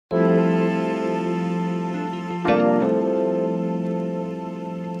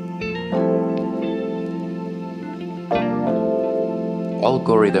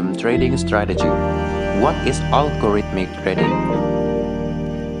Algorithm trading strategy. What is algorithmic trading?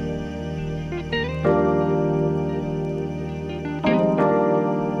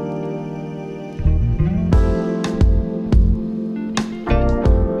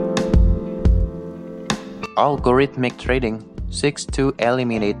 Algorithmic trading seeks to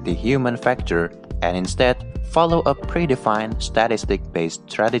eliminate the human factor and instead follow a predefined statistic-based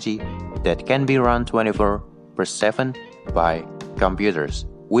strategy that can be run 24/7 by computers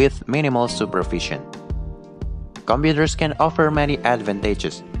with minimal supervision. Computers can offer many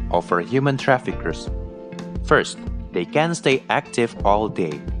advantages over human traffickers. First, they can stay active all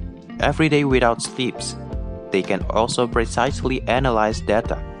day, every day without sleeps. They can also precisely analyze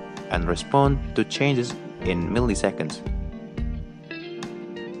data and respond to changes in milliseconds.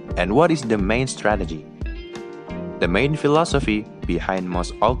 And what is the main strategy? The main philosophy behind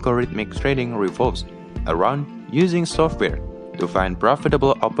most algorithmic trading revolves around using software to find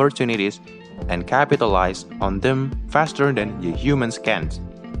profitable opportunities and capitalize on them faster than the humans can.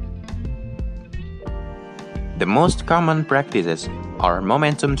 The most common practices are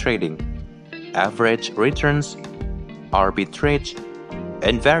momentum trading, average returns, arbitrage,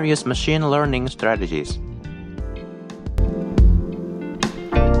 and various machine learning strategies.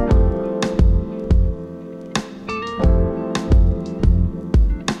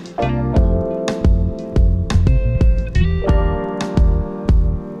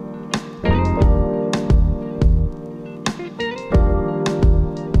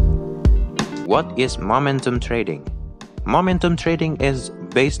 What is momentum trading? Momentum trading is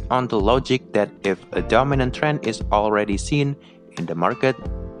based on the logic that if a dominant trend is already seen in the market,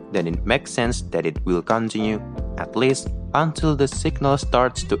 then it makes sense that it will continue at least until the signal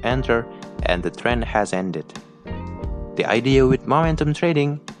starts to enter and the trend has ended. The idea with momentum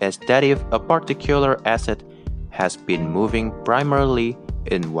trading is that if a particular asset has been moving primarily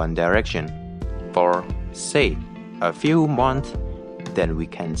in one direction for, say, a few months, then we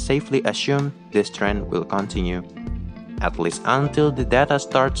can safely assume this trend will continue, at least until the data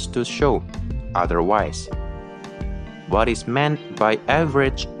starts to show otherwise. What is meant by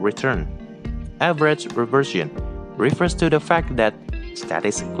average return? Average reversion refers to the fact that,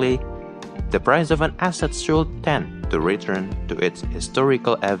 statistically, the price of an asset should tend to return to its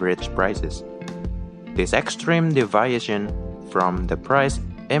historical average prices. This extreme deviation from the price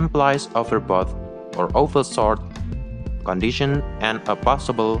implies overbought or oversold condition and a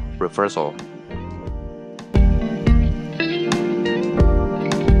possible reversal.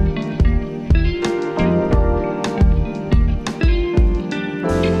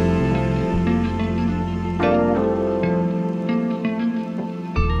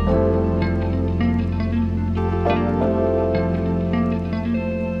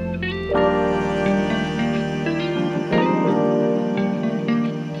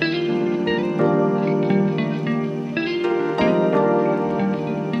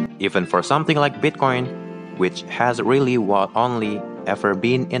 Even for something like Bitcoin, which has really only ever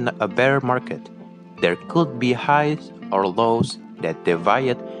been in a bear market, there could be highs or lows that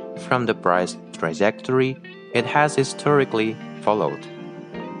deviate from the price trajectory it has historically followed.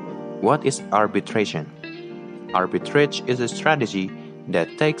 What is arbitration? Arbitrage is a strategy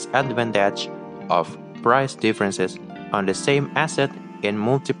that takes advantage of price differences on the same asset in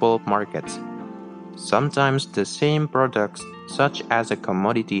multiple markets. Sometimes the same products, such as a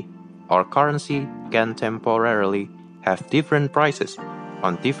commodity or currency, can temporarily have different prices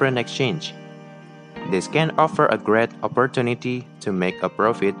on different exchanges. This can offer a great opportunity to make a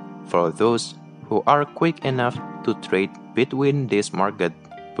profit for those who are quick enough to trade between these markets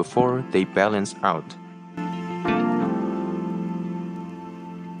before they balance out.